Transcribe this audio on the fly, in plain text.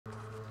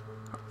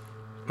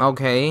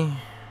Okay.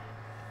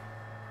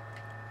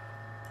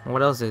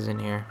 What else is in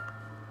here?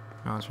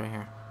 Oh, it's right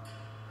here.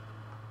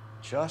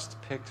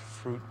 Just picked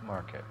fruit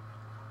market.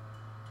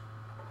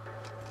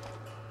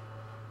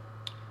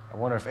 I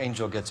wonder if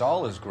Angel gets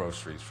all his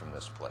groceries from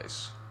this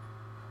place.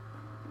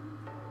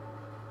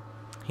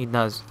 He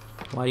does.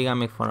 Why do you gotta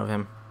make fun of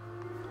him?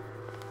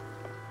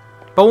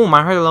 Boom!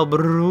 I heard a little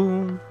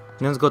boom.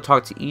 Let's go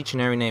talk to each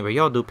and every neighbor.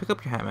 Yo, dude, pick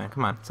up your hat, man.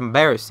 Come on. It's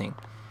embarrassing.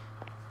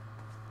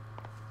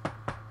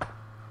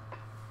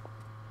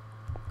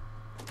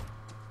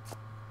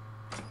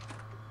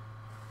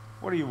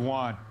 What do you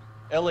want?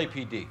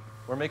 LAPD.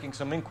 We're making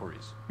some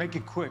inquiries. Make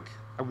it quick.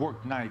 I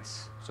work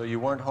nights. So you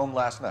weren't home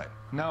last night?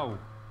 No,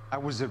 I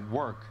was at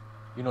work.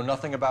 You know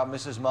nothing about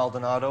Mrs.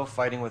 Maldonado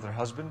fighting with her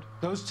husband?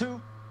 Those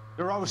two?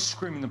 They're always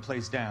screaming the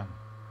place down.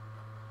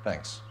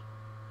 Thanks.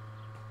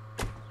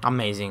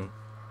 Amazing.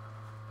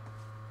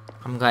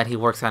 I'm glad he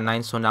works at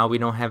night, so now we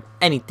don't have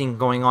anything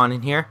going on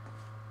in here.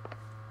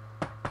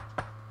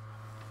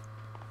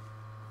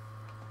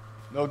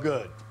 No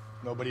good.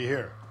 Nobody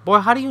here. Boy,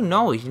 how do you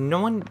know? No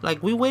one,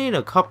 like, we waited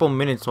a couple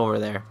minutes over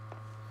there.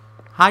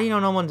 How do you know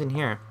no one's in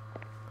here?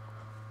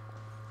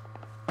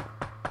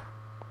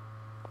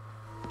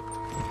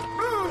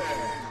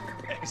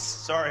 Hey,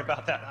 sorry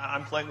about that.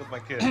 I'm playing with my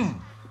kids.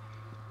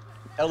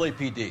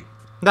 LAPD.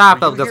 Nah, I Were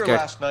felt you here scared.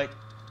 last night?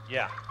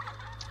 Yeah.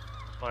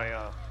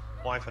 My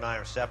wife and I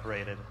are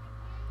separated,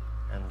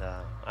 and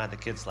I had the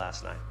kids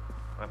last night.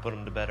 I put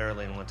them to bed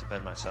early and went to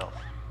bed myself.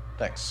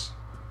 Thanks.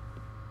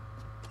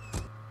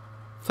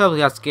 Phelps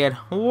got scared.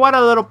 What a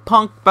little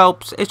punk,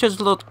 Phelps. It's just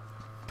a little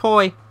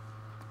toy.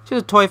 It's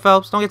just a toy,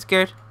 Phelps. Don't get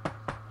scared.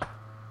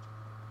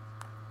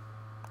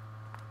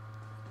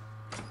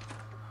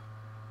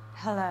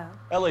 Hello.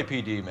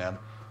 LAPD, ma'am.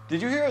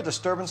 Did you hear a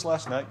disturbance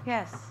last night?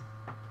 Yes.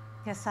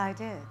 Yes, I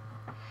did.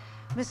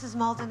 Mrs.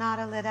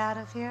 Maldonado lit out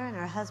of here, and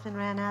her husband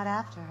ran out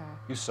after her.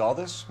 You saw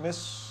this,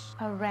 Miss?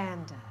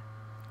 Aranda.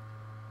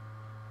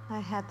 I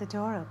had the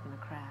door open a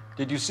crack.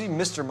 Did you see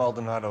Mr.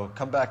 Maldonado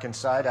come back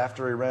inside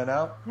after he ran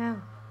out?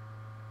 No.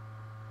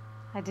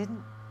 I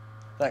didn't.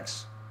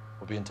 Thanks.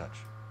 We'll be in touch.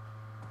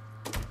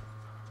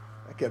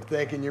 I kept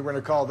thinking you were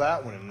going to call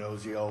that one a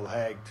nosy old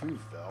hag too,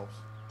 Phelps.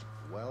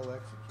 Well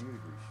executed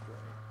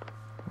restraint.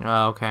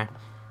 Oh, okay.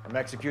 I'm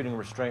executing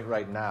restraint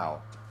right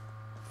now,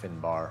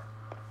 Finbar.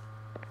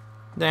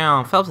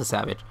 Damn, Phelps is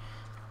savage.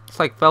 It's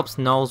like Phelps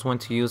knows when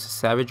to use his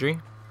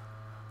savagery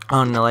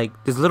on, like,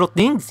 these little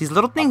things he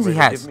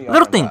has.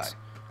 Little things.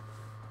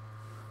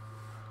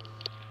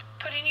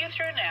 Putting you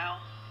through now.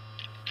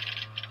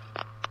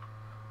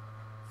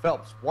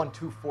 Phelps,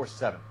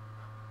 1247.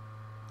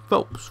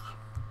 Phelps.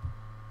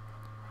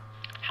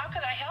 How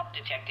could I help,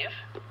 Detective?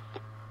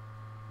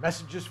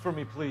 Messages for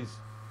me, please.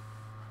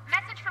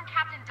 Message from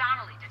Captain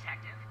Donnelly,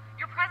 Detective.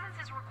 Your presence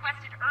is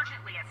requested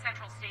urgently at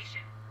Central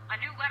Station. A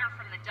new letter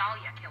from the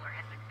Dahlia killer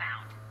has been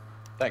found.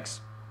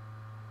 Thanks.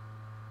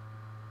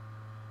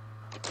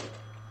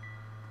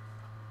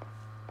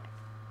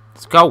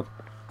 Let's go.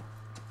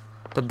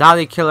 The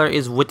Dahlia killer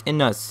is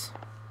within us.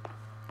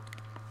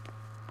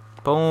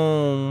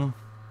 Boom.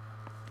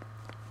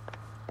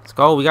 Let's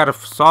go. We gotta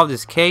solve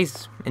this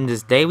case in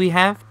this day we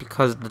have,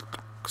 because the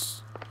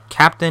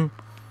captain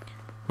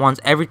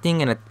wants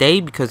everything in a day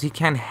because he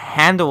can't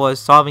handle us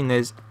solving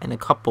this in a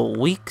couple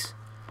weeks,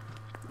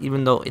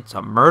 even though it's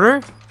a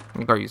murder.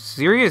 Like, are you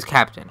serious,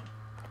 Captain?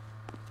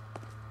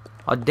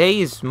 A day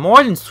is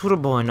more than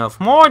suitable enough,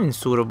 more than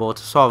suitable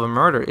to solve a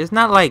murder. It's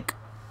not like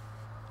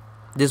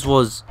this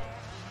was,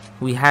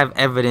 we have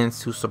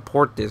evidence to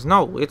support this.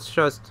 No, it's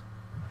just,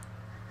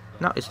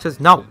 no, it's just,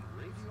 no.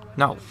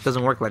 No, it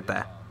doesn't work like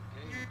that.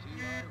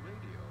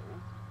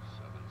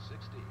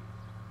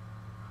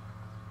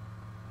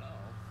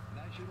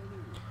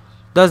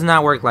 Does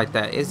not work like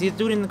that. Is this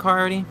dude in the car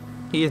already?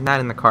 He is not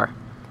in the car.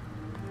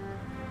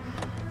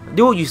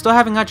 Dude, you still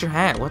haven't got your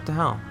hat. What the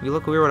hell? You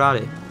look weird without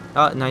it.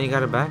 Oh, now you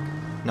got it back?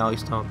 No, you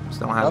still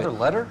don't have Another it.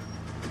 letter?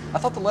 I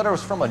thought the letter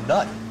was from a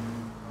nut.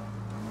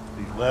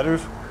 These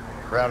letters,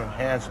 Brown and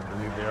Hanson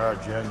believe they are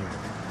genuine.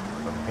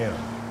 From him.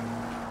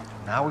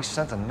 Now we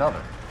sent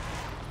another.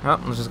 Oh,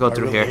 let's just go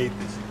through I really here. hate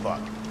this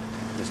fuck.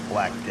 This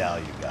Black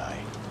Dahlia guy.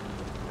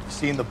 You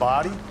seen the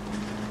body?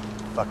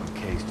 Fucking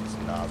case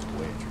just gnaws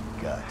away at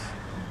your guts.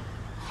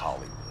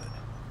 Hollywood.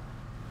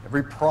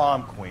 Every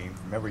prom queen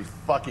from every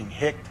fucking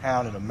hick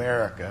town in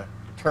America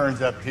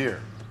turns up here.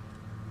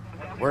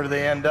 Where do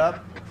they end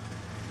up?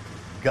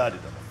 Gutted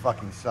on the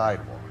fucking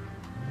sidewalk.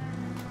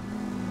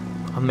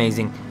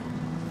 Amazing.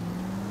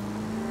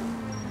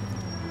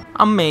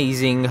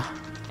 Amazing.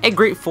 A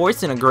great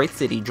force in a great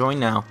city. Join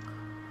now.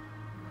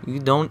 You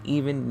don't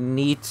even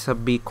need to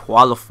be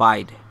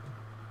qualified.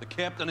 The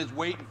captain is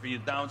waiting for you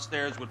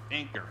downstairs with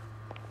Pinker.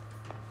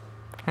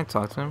 Can I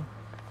talk to him?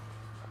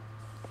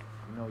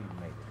 You know you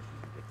made it if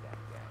you get that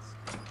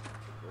gas.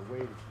 We're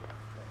waiting for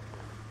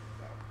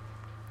you.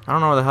 I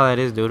don't know where the hell that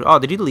is, dude. Oh,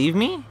 did you leave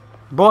me?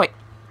 Boy.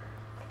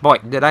 Boy,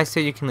 did I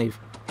say you can leave?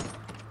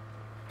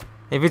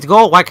 If it's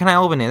gold, why can't I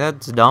open it?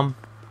 That's dumb.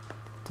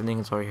 I think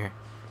it's over here.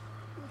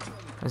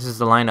 This is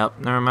the lineup.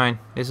 Never mind.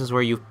 This is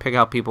where you pick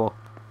out people.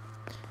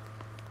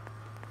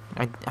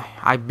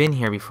 I've been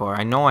here before.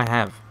 I know I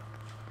have.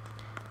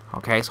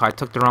 Okay, so I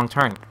took the wrong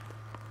turn.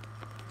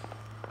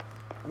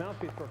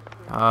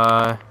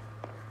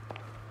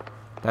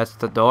 That's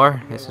the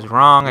door. This is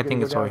wrong. I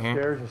think it's over here.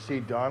 Downstairs and see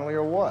Donnelly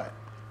or what?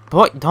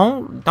 Boy,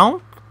 don't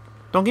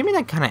give me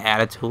that kind of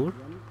attitude.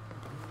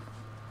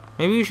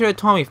 Maybe you should have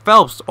told me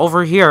Phelps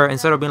over here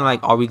instead of being like,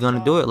 are we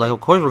gonna do it? Like,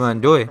 of course we're gonna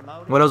do it.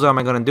 What else am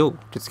I gonna do?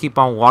 Just keep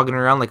on walking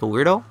around like a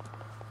weirdo?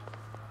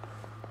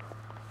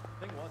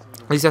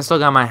 At least I still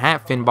got my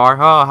hat, Finbar.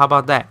 Oh, how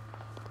about that?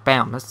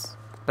 Bam. That's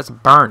a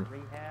burn.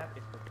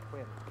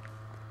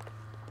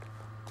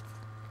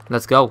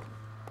 Let's go.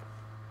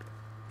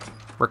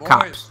 We're Boys,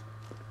 cops.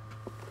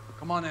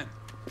 come on in.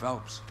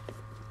 Phelps,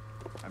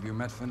 have you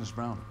met Finis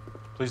Brown?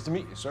 Pleased to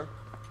meet you, sir.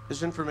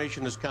 This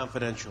information is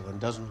confidential and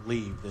doesn't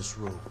leave this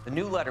room. The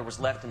new letter was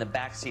left in the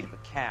back seat of a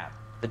cab.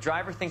 The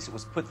driver thinks it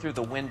was put through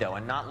the window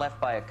and not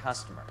left by a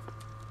customer.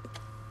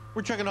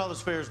 We're checking all the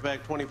spares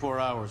back 24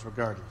 hours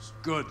regardless.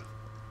 Good.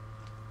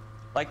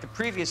 Like the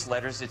previous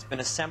letters, it's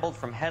been assembled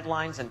from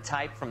headlines and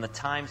typed from the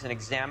Times and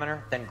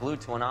Examiner, then glued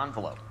to an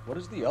envelope. What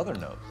is the other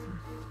note?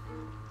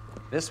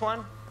 This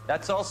one?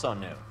 That's also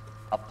new.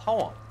 A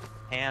poem,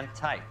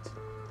 hand-typed.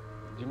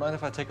 Do you mind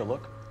if I take a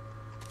look?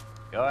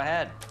 Go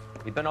ahead.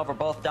 We've been over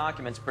both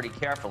documents pretty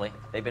carefully.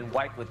 They've been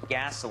wiped with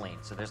gasoline,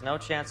 so there's no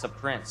chance of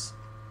prints.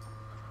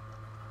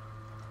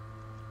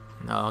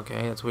 No,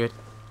 okay, that's weird.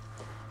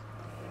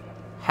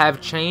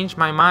 Have changed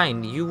my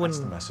mind. You That's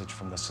wouldn't the message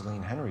from the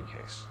Celine Henry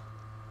case.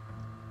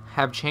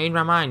 have changed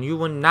my mind. You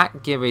would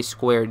not give a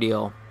square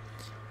deal.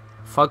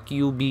 Fuck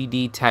you,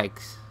 BD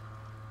Tex.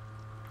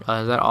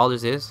 Is that all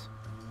this is?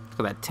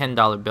 Look at that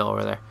 $10 bill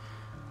over there.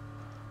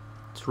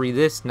 Let's read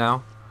this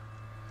now.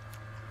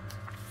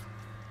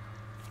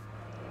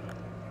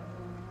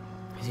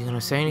 Is he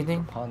gonna say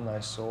anything? Upon thy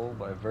soul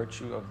by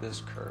virtue of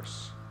this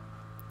curse.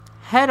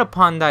 Head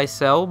upon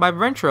thyself by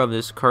virtue of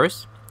this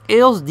curse.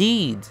 Ill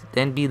deeds,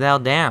 then be thou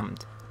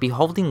damned.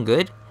 Beholding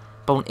good,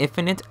 but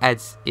infinite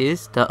as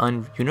is the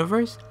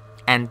universe,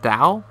 and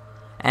thou,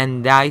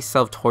 and thy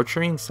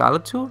self-torturing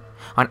solitude,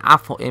 an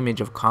awful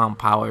image of calm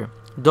power.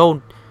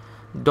 Though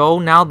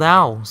now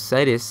thou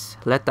saidest,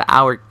 let the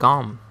hour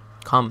come,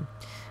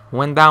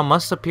 when thou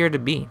must appear to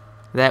be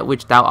that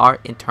which thou art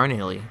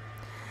eternally.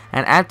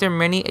 And after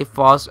many a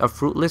false, a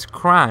fruitless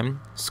crime,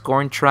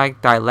 scorn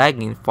track thy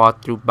lagging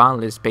fought through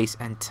boundless space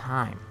and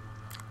time.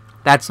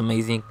 That's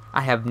amazing.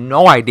 I have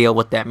no idea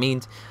what that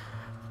means,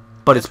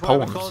 but it's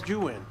poems. That's why we called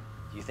you in.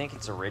 Do you think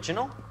it's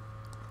original?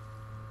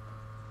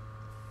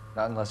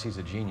 Not unless he's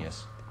a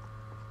genius.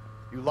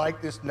 You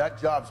like this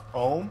nutjob's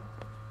poem?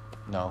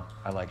 No,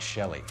 I like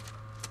Shelley.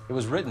 It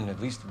was written at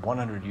least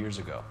 100 years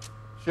ago.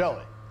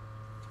 Shelley.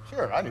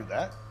 Sure, I knew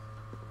that.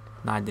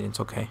 Nah, I didn't. It's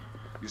okay.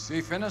 You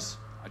see, Finis?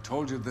 I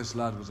told you this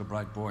lad was a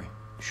bright boy.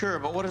 Sure,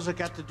 but what has it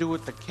got to do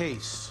with the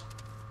case?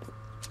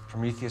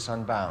 Prometheus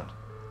Unbound.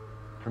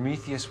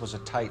 Prometheus was a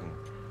titan,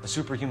 a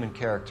superhuman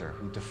character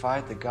who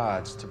defied the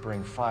gods to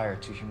bring fire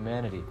to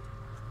humanity.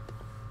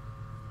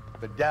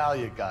 The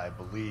Dahlia guy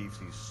believes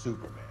he's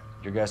Superman.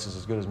 Your guess is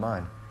as good as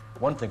mine.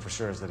 One thing for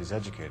sure is that he's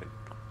educated.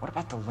 What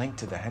about the link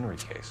to the Henry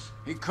case?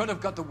 He could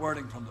have got the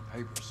wording from the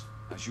papers.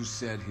 As you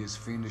said, he is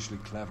fiendishly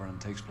clever and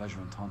takes pleasure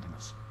in taunting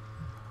us.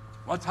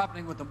 What's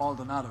happening with the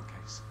Maldonado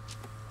case?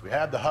 We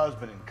have the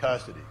husband in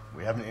custody.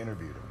 We haven't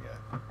interviewed him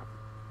yet.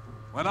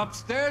 Well,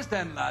 upstairs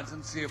then, lads,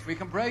 and see if we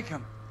can break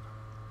him.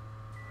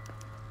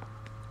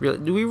 Really?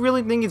 Do we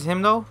really think it's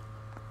him though?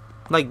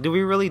 Like, do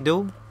we really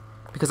do?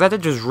 Because after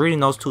just reading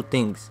those two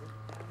things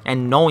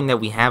and knowing that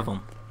we have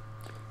them,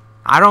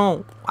 I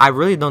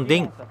really don't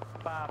think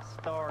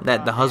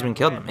that the husband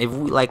killed him. If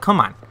we, like, come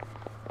on,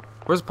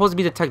 we're supposed to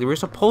be detectives. We're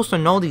supposed to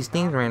know these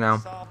things right now.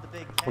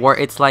 Where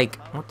it's like,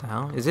 what the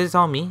hell? Is this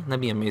all me? That'd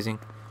be amazing.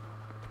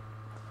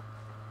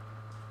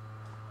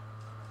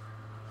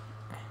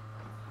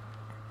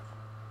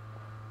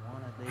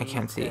 I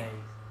can't see.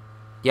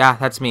 Yeah,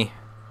 that's me.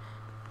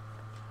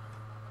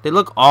 They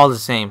look all the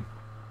same.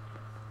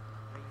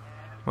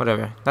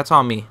 Whatever. That's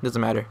all me. Doesn't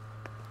matter.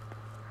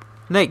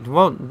 Nick,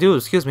 well, dude,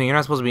 excuse me. You're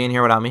not supposed to be in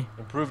here without me.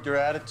 Improved your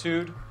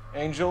attitude,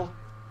 Angel?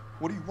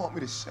 What do you want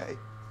me to say?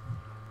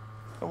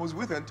 I was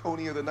with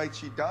Antonia the night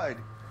she died,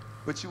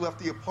 but she left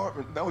the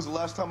apartment, and that was the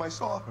last time I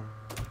saw her.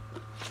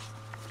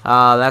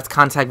 That's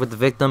contact with the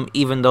victim,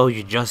 even though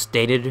you just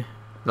stated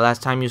the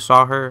last time you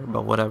saw her,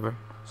 but whatever.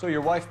 So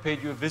your wife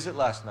paid you a visit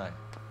last night.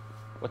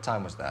 What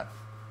time was that?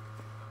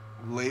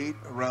 Late,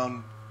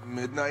 around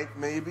midnight,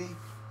 maybe?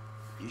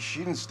 She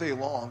didn't stay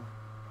long.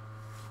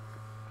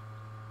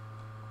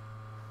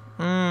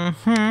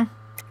 Mm-hmm.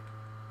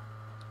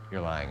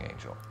 You're lying,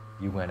 Angel.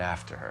 You went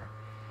after her.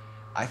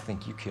 I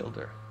think you killed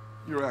her.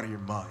 You're out of your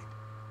mind.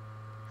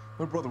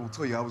 My brother will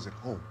tell you I was at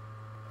home.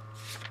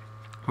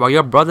 Well,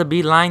 your brother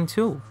be lying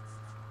too.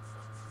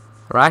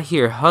 Right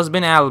here,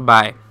 husband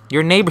alibi.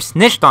 Your neighbor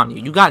snitched on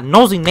you. You got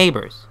nosy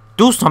neighbors.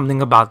 Do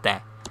something about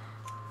that.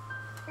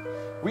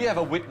 We have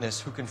a witness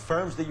who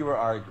confirms that you were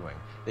arguing,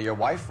 that your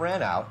wife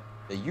ran out,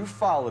 that you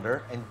followed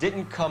her and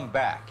didn't come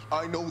back.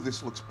 I know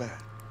this looks bad,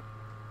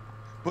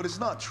 but it's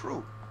not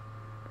true.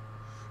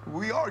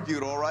 We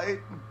argued, all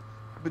right?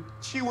 But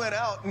she went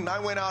out, and I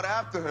went out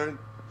after her, and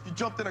she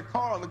jumped in a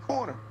car on the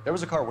corner. There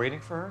was a car waiting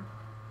for her?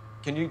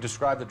 Can you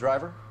describe the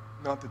driver?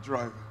 Not the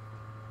driver.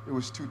 It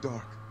was too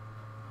dark.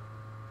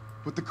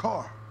 But the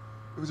car,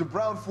 it was a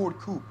brown Ford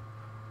Coupe.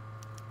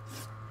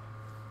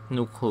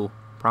 No clue.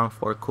 Brown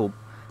Ford Coupe.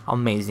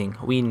 Amazing.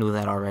 We knew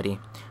that already.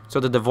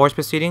 So the divorce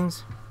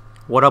proceedings?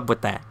 What up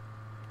with that?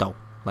 Though.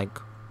 Like,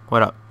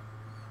 what up?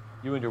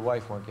 You and your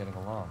wife weren't getting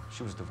along.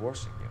 She was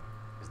divorcing you.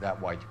 Is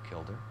that why you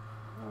killed her?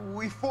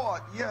 We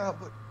fought, yeah,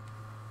 but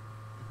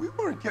we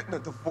weren't getting a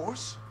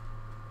divorce.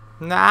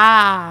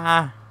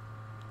 Nah.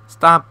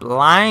 Stop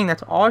lying.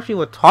 That's all she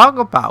would talk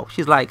about.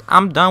 She's like,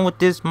 I'm done with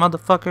this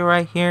motherfucker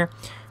right here.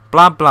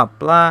 Blah, blah,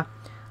 blah.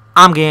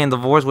 I'm getting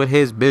divorced with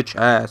his bitch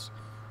ass.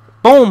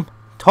 Boom.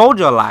 Told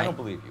you a lie. I don't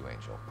believe you,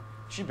 Angel.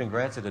 She'd been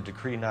granted a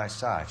decree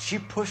nisi. She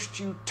pushed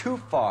you too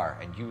far,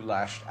 and you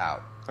lashed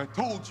out. I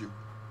told you.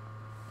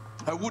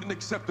 I wouldn't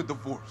accept a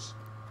divorce.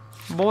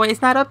 Boy,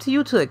 it's not up to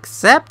you to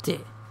accept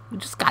it. You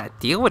just gotta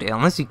deal with it.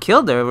 Unless you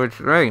killed her, which,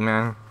 right,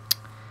 man.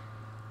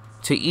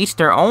 To each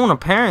their own,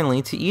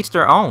 apparently. To each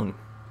their own.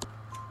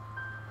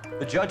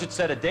 The judge had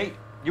set a date.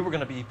 You were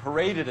going to be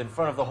paraded in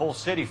front of the whole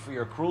city for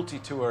your cruelty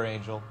to her,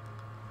 Angel.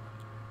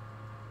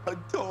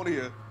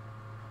 Antonia.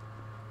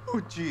 Oh,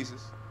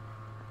 Jesus.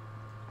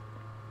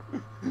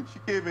 She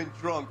came in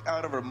drunk,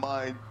 out of her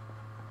mind.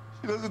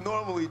 She doesn't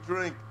normally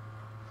drink.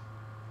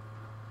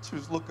 She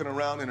was looking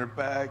around in her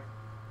bag.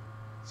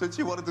 Said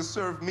she wanted to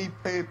serve me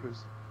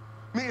papers.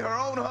 Me, her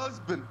own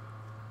husband.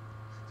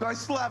 So I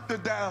slapped her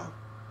down.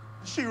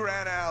 She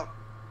ran out.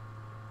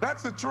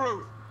 That's the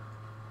truth.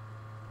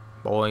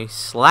 Boy,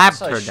 slapped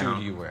What her size shoe down.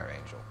 do you wear,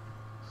 Angel?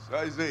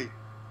 Size 8.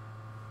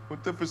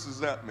 What difference does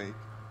that make?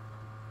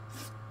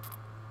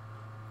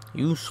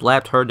 You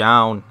slapped her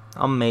down.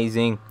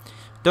 Amazing.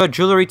 The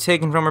jewelry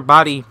taken from her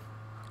body.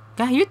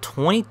 God, you're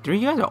 23.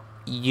 You guys are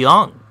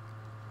young.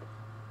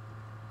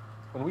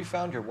 When we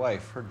found your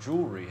wife, her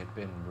jewelry had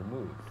been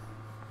removed.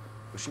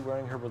 Was she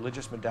wearing her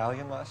religious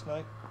medallion last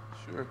night?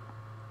 Sure.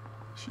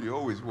 She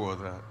always wore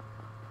that.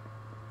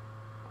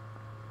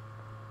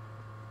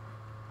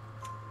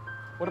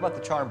 What about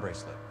the charm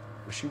bracelet?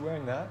 Was she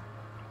wearing that?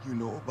 You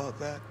know about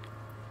that?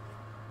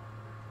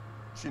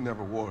 She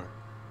never wore it.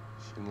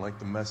 She didn't like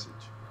the message.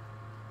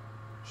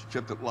 She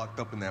kept it locked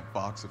up in that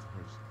box of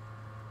hers.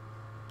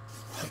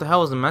 What the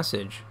hell was the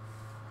message?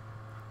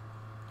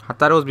 I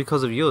thought it was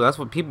because of you. That's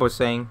what people are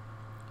saying.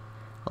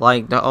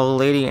 Like the old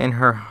lady in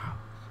her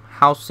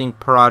housing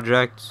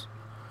project.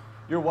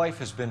 Your wife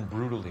has been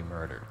brutally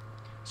murdered.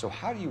 So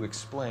how do you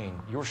explain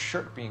your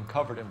shirt being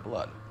covered in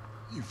blood?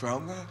 You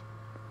found that?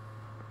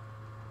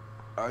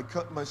 I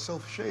cut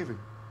myself shaving.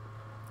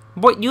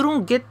 But you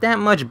don't get that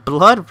much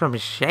blood from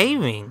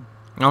shaving.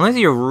 Unless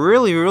you're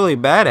really, really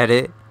bad at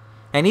it.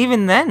 And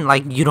even then,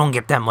 like, you don't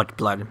get that much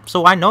blood.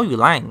 So I know you're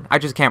lying. I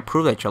just can't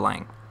prove that you're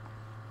lying.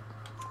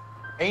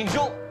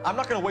 Angel, I'm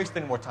not going to waste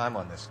any more time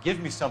on this. Give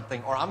me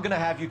something or I'm going to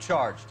have you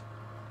charged.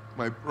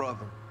 My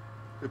brother,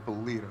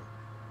 Ippolito,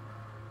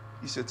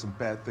 he said some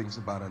bad things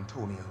about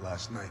Antonia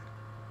last night.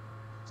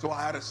 So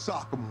I had to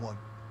sock him one.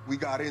 We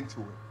got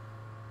into it.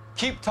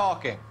 Keep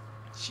talking.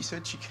 She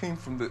said she came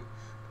from the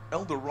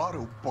El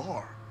Dorado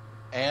bar.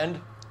 And?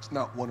 It's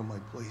not one of my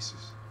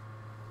places.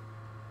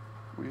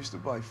 We used to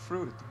buy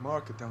fruit at the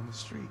market down the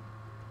street.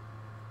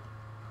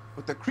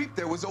 But the creep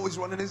there was always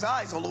running his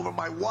eyes all over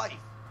my wife.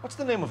 What's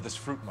the name of this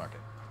fruit market?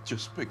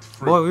 Just picked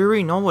fruit. Boy, we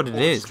already know what it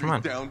is. Street Come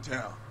on.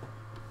 Downtown.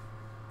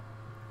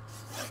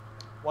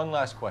 One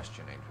last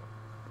question, Angel.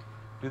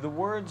 Do the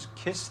words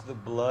kiss the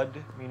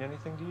blood mean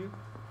anything to you?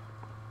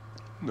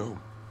 No.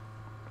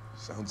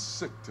 Sounds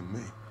sick to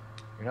me.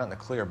 You're not in the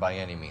clear by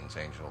any means,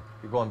 Angel.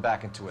 You're going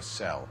back into a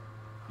cell.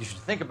 You should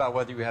think about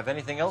whether you have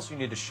anything else you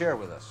need to share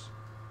with us.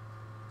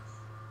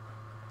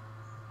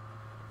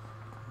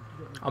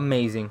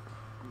 Amazing.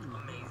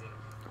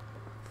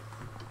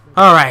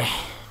 Alright.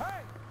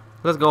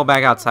 Let's go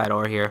back outside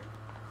over here.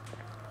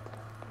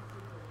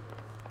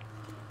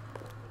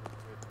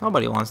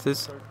 Nobody wants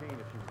this.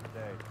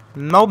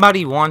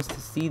 Nobody wants to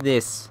see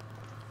this.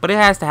 But it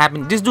has to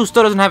happen. This dude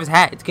still doesn't have his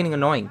hat. It's getting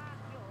annoying.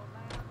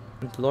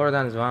 Let's lower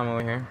down his volume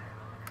over here.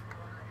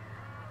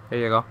 There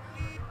you go.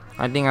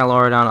 I think I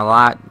lowered down a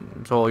lot.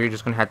 So you're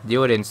just going to have to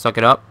deal with it and suck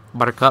it up.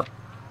 Buttercup.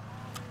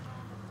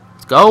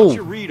 Let's go. What's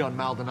your read on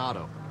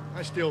Maldonado?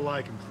 I still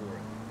like him for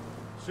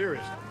it.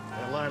 Seriously,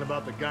 that line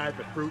about the guy at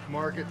the fruit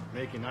market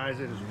making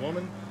eyes at his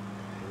woman?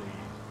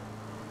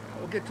 Please.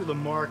 We'll get to the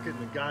market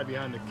and the guy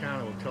behind the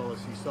counter will tell us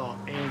he saw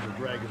Angel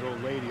drag his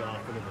old lady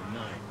off into the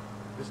night.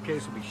 This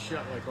case will be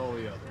shut like all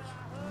the others.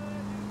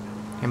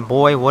 And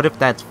boy, what if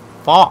that's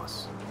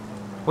false?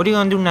 What are you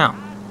gonna do now?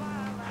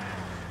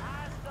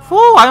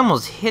 Whew, I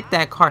almost hit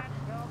that car.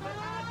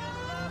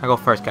 I go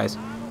first, guys.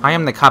 I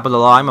am the cop of the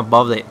law. I'm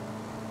above it.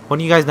 What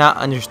do you guys not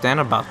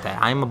understand about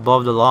that? I'm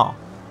above the law.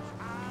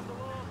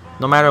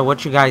 No matter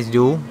what you guys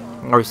do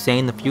or say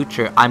in the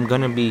future, I'm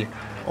gonna be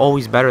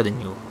always better than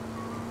you.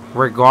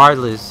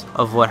 regardless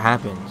of what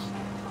happens.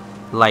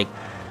 Like,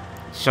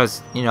 it's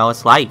just, you know,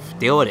 it's life.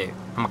 Deal with it.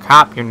 I'm a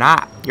cop. You're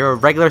not. You're a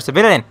regular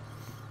civilian.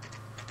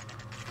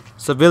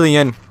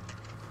 Civilian.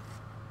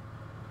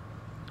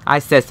 I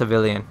said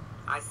civilian.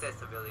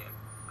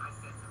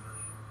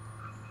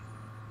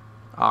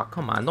 Oh,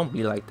 come on. Don't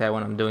be like that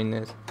when I'm doing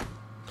this.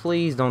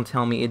 Please don't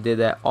tell me it did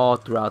that all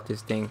throughout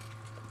this thing.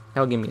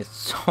 That'll get me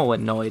so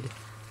annoyed.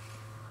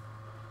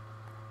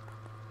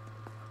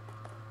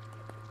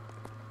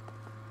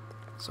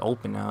 It's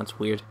open now. It's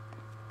weird.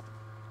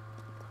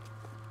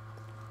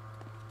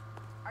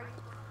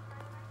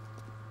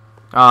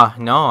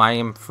 No, I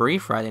am free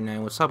Friday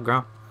night. What's up,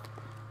 girl?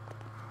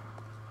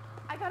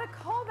 I got a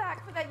call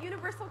back for that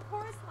Universal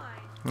Chorus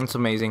line. That's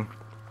amazing.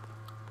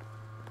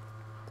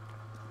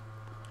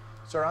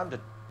 Sir,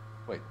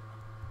 Wait,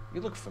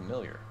 you look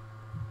familiar.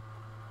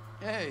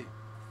 Hey,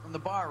 from the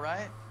bar,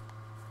 right?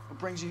 What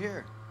brings you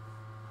here?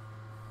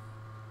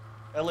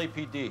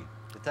 LAPD,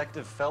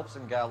 Detective Phelps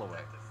and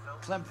Galloway.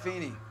 Clem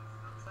Feeney.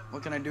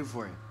 What can I do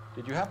for you?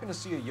 Did you happen to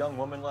see a young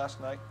woman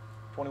last night?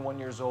 21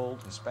 years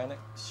old, Hispanic?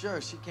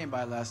 Sure, she came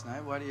by last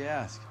night. Why do you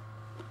ask?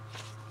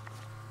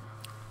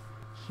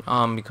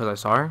 Because I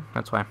saw her.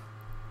 That's why.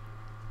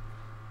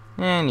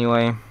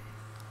 Anyway.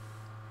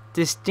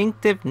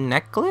 Distinctive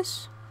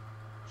necklace?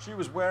 She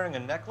was wearing a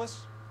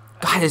necklace?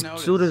 God, his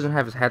suit doesn't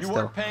have his head You still.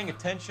 weren't paying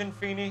attention,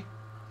 Feeney?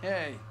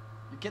 Hey,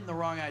 you're getting the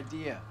wrong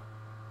idea.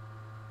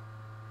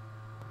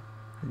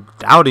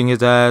 Doubting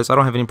his ass. I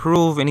don't have any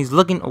proof, and he's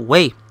looking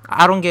away.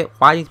 I don't get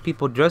why these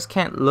people just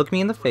can't look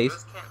me in the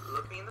face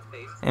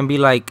and be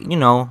like, you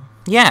know,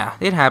 yeah,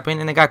 it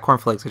happened, and they got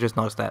cornflakes. I just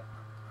noticed that.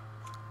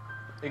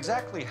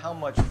 Exactly how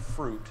much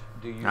fruit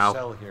do you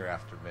sell here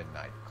after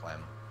midnight,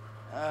 Clem?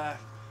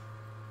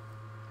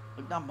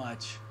 Look, not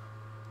much.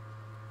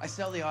 I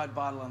sell the odd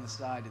bottle on the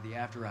side to the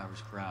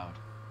after-hours crowd.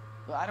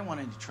 Well, I don't want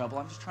any trouble.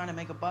 I'm just trying to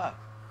make a buck.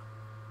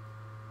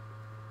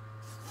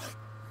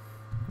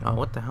 Oh,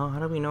 what the hell? How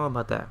do we know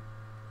about that?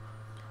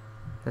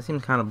 That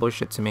seems kind of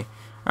bullshit to me.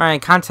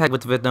 Alright, contact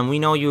with the victim. We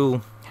know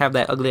you have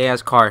that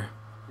ugly-ass car.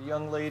 The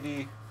young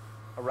lady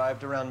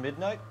arrived around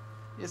midnight?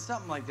 Yeah,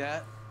 something like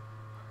that.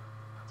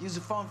 Used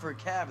the phone for a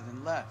cab and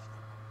then left.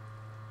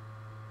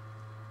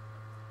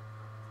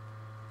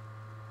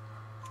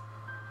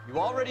 You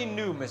already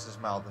knew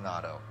Mrs.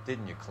 Maldonado,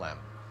 didn't you, Clem?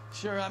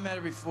 Sure, I met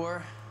her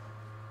before.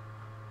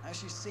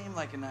 She seemed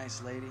like a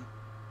nice lady.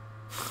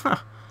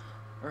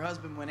 Her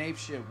husband went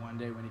apeshit one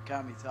day when he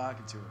caught me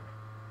talking to her.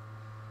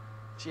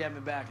 She had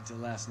me back until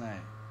last night.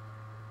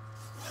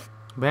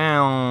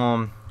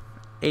 Bam.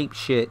 Ape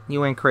shit.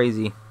 You ain't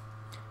crazy.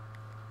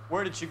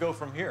 Where did she go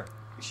from here?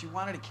 She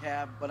wanted a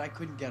cab, but I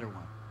couldn't get her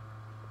one.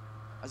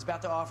 I was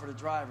about to offer to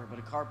drive her, but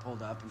a car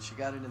pulled up and she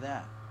got into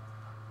that.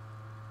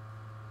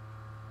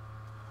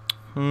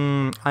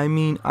 I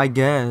mean, I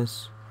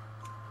guess.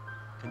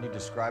 Can you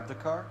describe the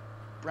car?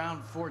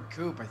 Brown Ford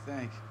Coupe, I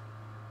think.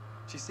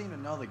 She seemed to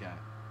know the guy.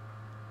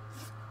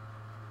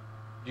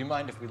 Do you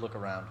mind if we look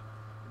around?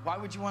 Why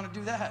would you want to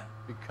do that?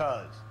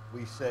 Because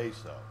we say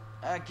so.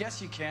 I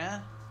guess you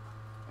can.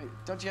 Hey,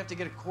 don't you have to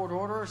get a court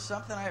order or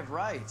something? I have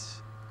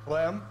rights.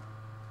 Clem?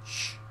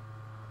 Shh.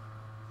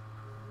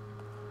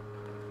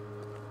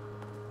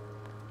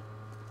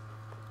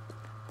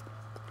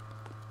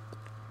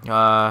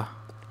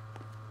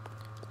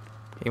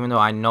 Even though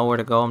I know where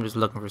to go, I'm just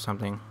looking for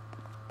something.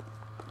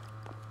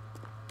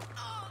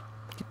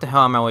 Get the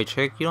hell out of my way,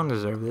 chick. You don't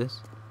deserve this.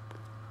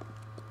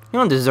 You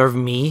don't deserve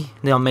me,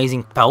 the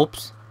amazing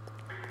Phelps.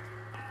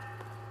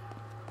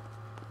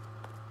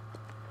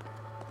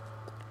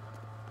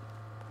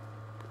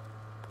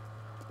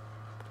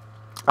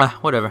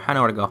 Whatever. I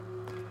know where to go.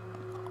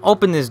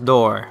 Open this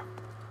door.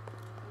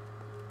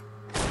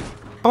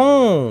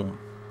 Boom.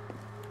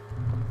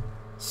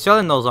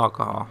 Selling those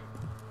alcohol.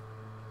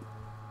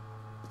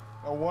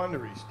 No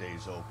wonder he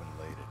stays open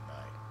late at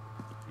night.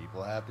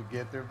 People have to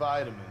get their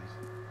vitamins.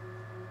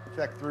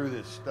 Check through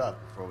this stuff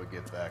before we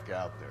get back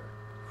out there.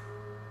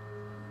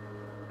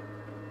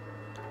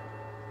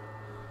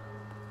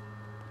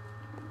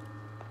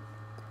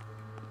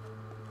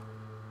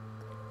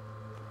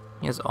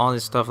 He has all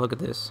this stuff. Look at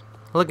this.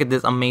 Look at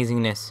this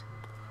amazingness.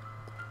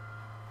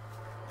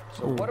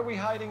 So what are we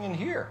hiding in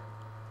here?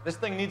 This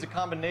thing needs a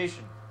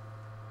combination.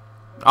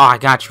 Oh, I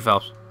got you,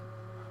 Phelps.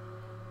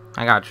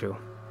 I got you.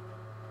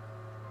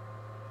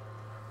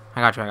 I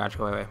got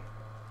you. Wait.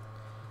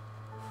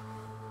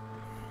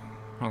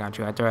 I got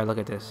you. After I look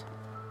at this.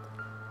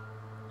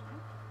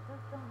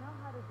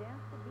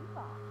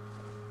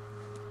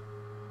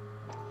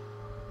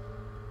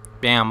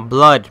 Bam,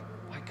 blood.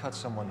 Why cut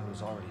someone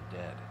who's already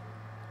dead?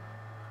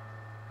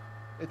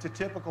 It's a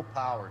typical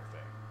power thing.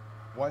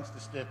 Once the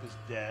stiff is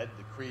dead,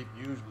 the creep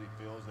usually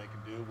feels they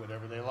can do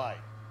whatever they like.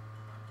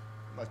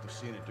 You must have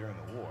seen it during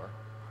the war.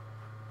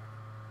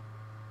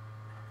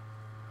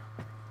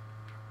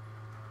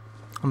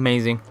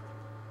 Amazing.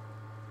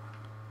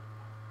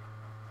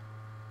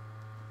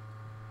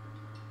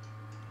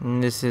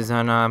 And this is,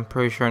 I'm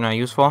pretty sure, not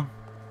useful.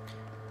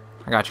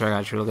 got you.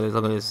 Look at this.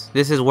 Look at this.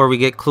 This is where we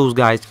get clues,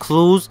 guys.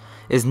 Clues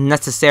is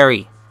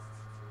necessary.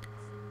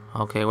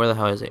 Okay, where the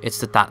hell is it? It's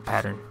the dot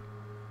pattern.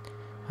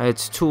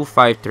 It's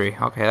 253.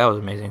 Okay, that was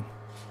amazing.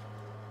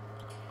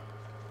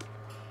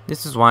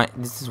 This is why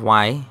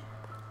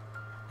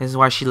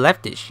she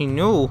left it. She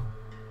knew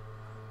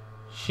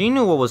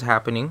what was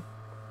happening.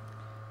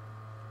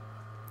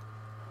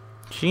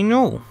 She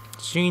knew.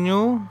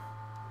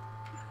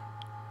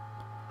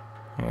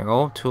 There you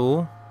go.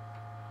 2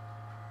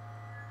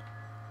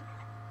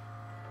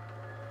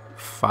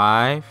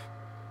 5.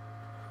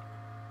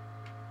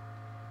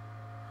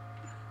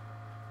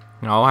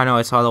 No, I know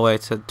it's all the way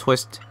to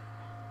twist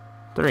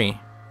 3.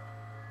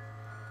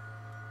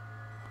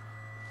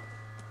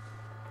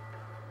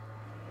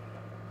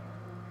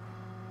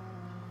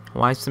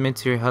 Wives, submit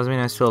to your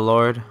husband as to the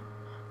Lord,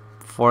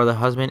 for the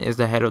husband is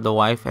the head of the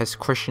wife, as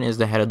Christian is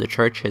the head of the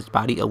church, his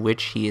body, of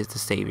which he is the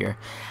Savior.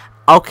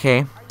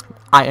 Okay,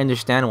 I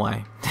understand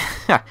why.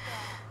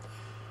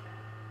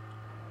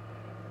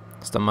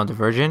 It's the Mother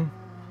Virgin.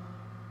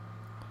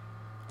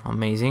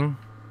 Amazing.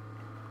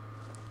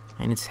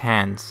 And its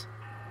hands.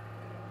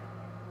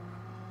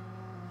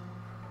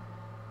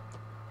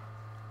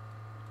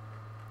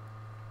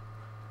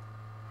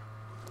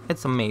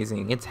 It's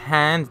amazing. Its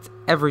hands, it's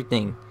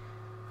everything.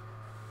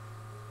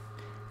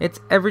 It's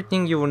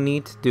everything you will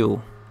need to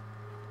do.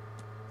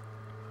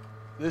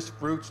 This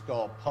fruit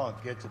stall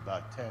punk gets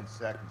about 10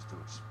 seconds to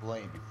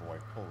explain before I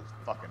pull his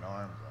fucking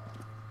arms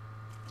off.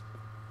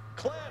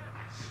 Clem!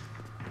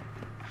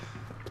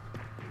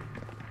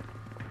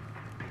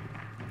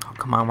 Oh,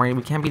 come on,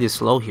 we can't be this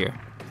slow here.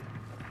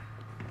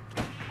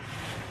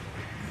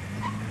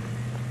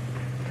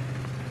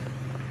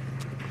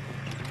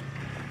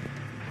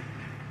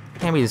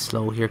 Can't be this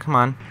slow here, come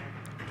on.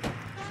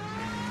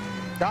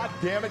 God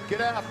damn it,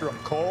 get after him,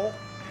 Cole.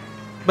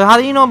 But how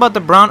do you know about the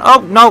brown?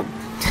 Oh, no.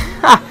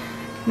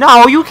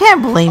 No, you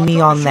can't blame me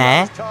on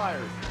that.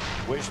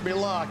 Wish me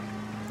luck.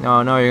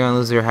 No, you're gonna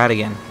lose your hat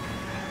again.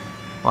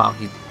 Wow,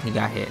 he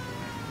got hit.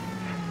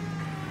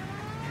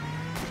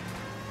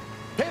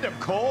 Hit him,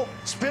 Cole.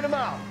 Spin him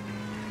out.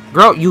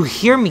 Bro, you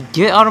hear me?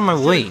 Get out of my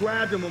way. We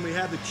grabbed him when we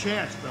had the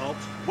chance,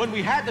 Phelps. When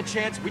we had the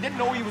chance, we didn't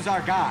know he was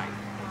our guy.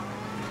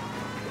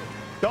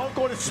 Don't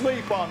go to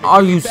sleep on me.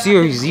 Are you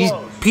serious? These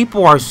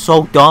people are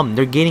so dumb.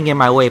 They're getting in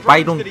my way. If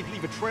I don't... He'd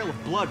leave a trail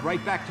of blood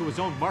right back to his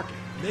own market.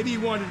 Maybe he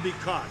wanted to be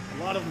caught.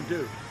 A lot of them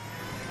do.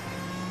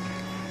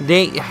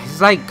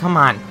 It's like, come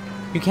on.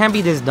 You can't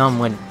be this dumb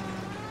when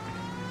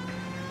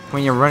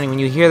you're running. When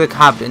you hear the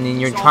cop and then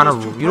you're trying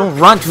to... You don't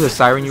run to the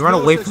siren. You run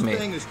away from it.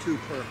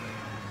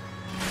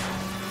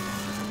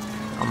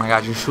 Oh my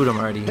god, you shoot him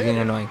already. He's getting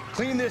annoying.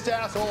 Clean this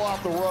asshole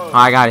off the road. Oh,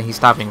 I got it. He's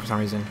stopping for some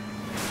reason.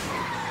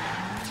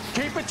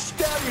 Keep it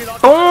steady.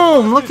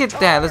 Boom! Look at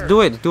that. Let's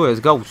do it.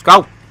 Let's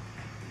go.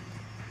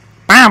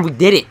 Bam! We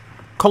did it.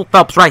 Cole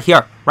Phelps right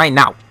here. Right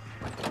now.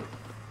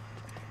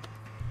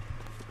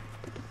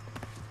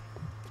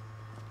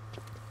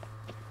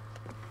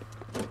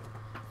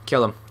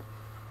 Kill him.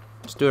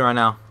 Let's do it right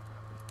now.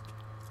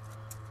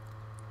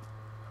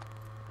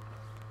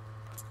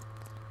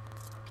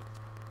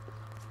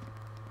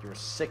 You're a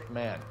sick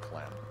man,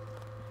 Clem.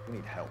 You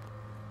need help.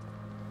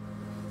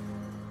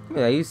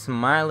 Yeah, he's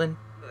smiling.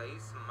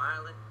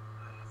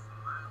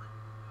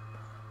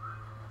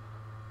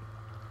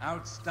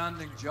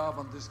 Outstanding job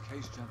on this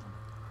case, gentlemen.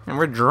 And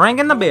we're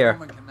drinking the beer.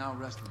 Woman can now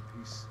rest in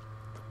peace.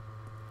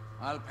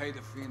 I'll pay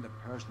the fee in the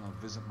personal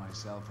visit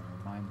myself and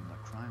remind them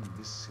that crime in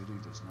this city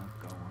does not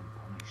go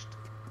unpunished.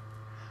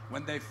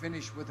 When they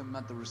finish with him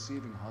at the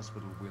receiving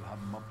hospital, we'll have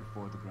him up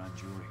before the grand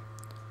jury.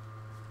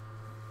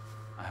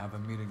 I have a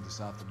meeting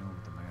this afternoon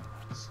with the mayor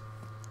lads.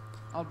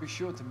 I'll be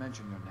sure to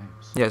mention your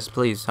names. Yes,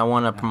 please. I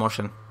want a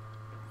promotion.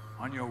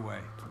 On your way.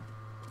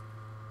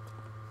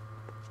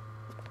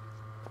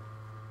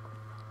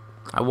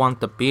 I want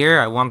the beer.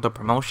 I want the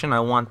promotion.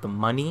 I want the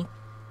money.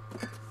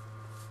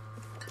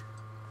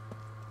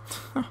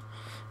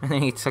 And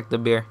then he took the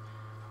beer.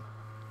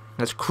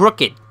 That's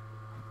crooked.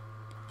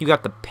 You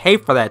got to pay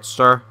for that,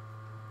 sir.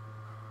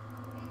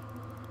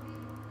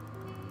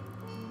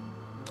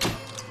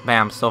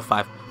 Bam, still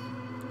 5.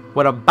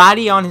 With a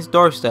body on his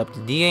doorstep,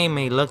 the DA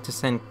may look to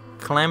send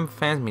Clem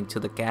Fansby to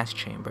the gas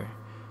chamber.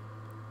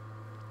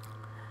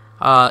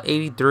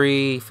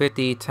 83,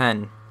 50,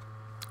 10.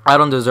 I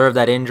don't deserve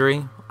that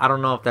injury. I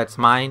don't know if that's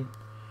mine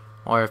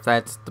or if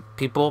that's the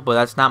people, but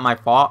that's not my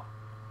fault.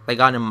 They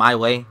got in my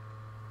way.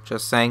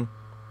 Just saying.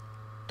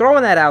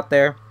 Throwing that out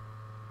there.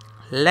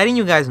 Letting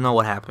you guys know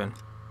what happened.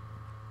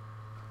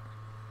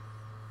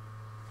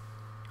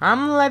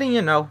 I'm letting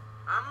you know.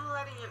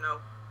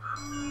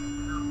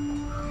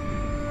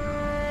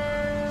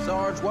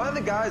 Sarge, why are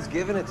the guys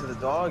giving it to the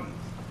doggies?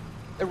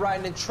 They're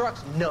riding in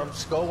trucks,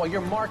 numbskull, while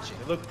you're marching.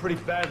 They look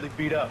pretty badly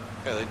beat up.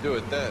 Yeah, they do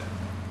it then.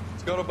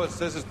 Scuttlebutt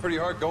says it's pretty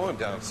hard going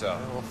down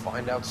south. Well, we'll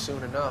find out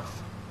soon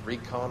enough.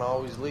 Recon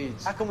always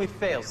leads. How can we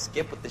fail?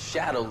 Skip with the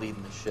Shadow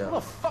leading the show. Who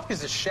the fuck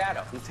is the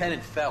Shadow?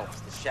 Lieutenant Phelps,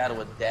 the Shadow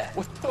of Death.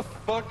 What the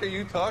fuck are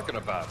you talking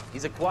about?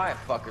 He's a quiet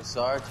fucker,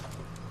 Sarge.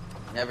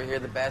 Never hear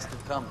the bastard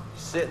coming.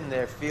 Sitting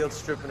there, field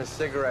stripping a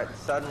cigarette, and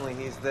suddenly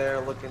he's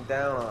there looking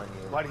down on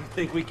you. Why do you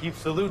think we keep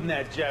saluting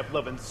that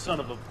Jap-loving son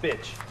of a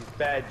bitch? He's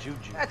bad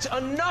juju. That's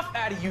enough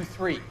out of you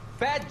three.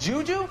 Bad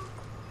juju?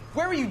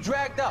 Where were you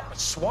dragged up? A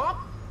swamp?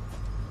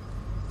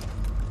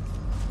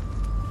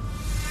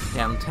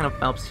 Yeah, Lieutenant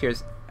Phelps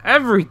hears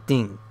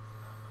everything.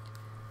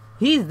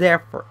 He's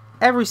there for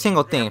every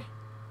single thing.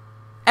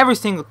 Every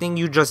single thing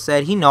you just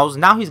said, he knows.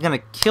 Now he's gonna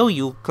kill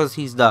you because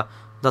he's the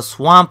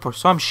swamp or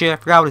some shit. I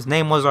forgot what his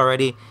name was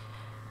already.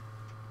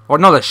 Or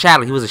no, the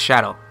shadow. He was a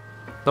shadow.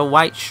 The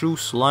white shoe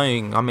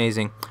slang.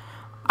 Amazing.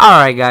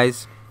 Alright,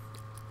 guys.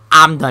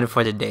 I'm done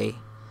for the day.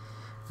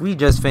 We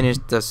just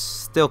finished the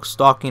still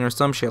stalking or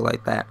some shit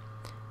like that.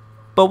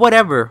 But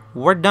whatever.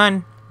 We're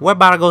done. We're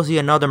about to go see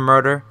another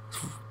murder.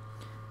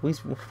 We'll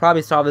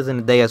probably solve this in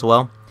a day as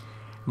well.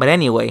 But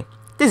anyway,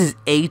 this is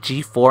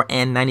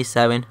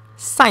AG4N97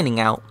 signing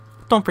out.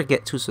 Don't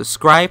forget to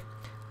subscribe.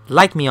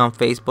 Like me on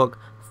Facebook.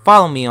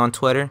 Follow me on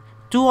Twitter.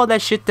 Do all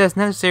that shit that's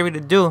necessary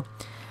to do.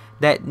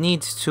 That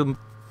needs to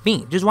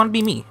be. Just want to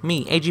be me.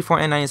 Me,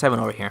 AG4N97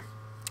 over here.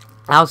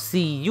 I'll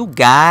see you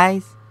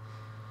guys.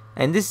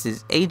 And this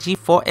is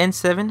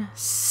AG4N7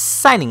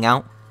 signing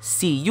out.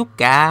 See you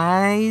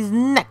guys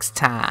next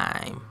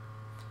time.